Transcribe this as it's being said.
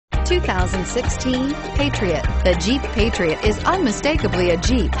2016 Patriot. The Jeep Patriot is unmistakably a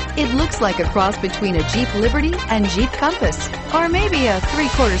Jeep. It looks like a cross between a Jeep Liberty and Jeep Compass, or maybe a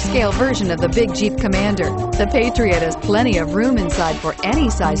 3/4 scale version of the big Jeep Commander. The Patriot has plenty of room inside for any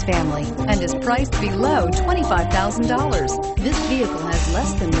size family and is priced below $25,000. This vehicle has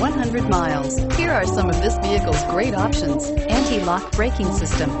less than 100 miles. Here are some of this vehicle's great options: anti-lock braking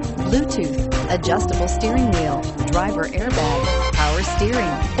system, Bluetooth, adjustable steering wheel, driver airbag, power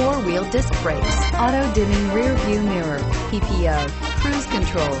steering, four-wheel disc brakes, auto-dimming rear view mirror, PPO, cruise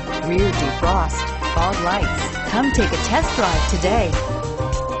control, rear defrost, fog lights. Come take a test drive today.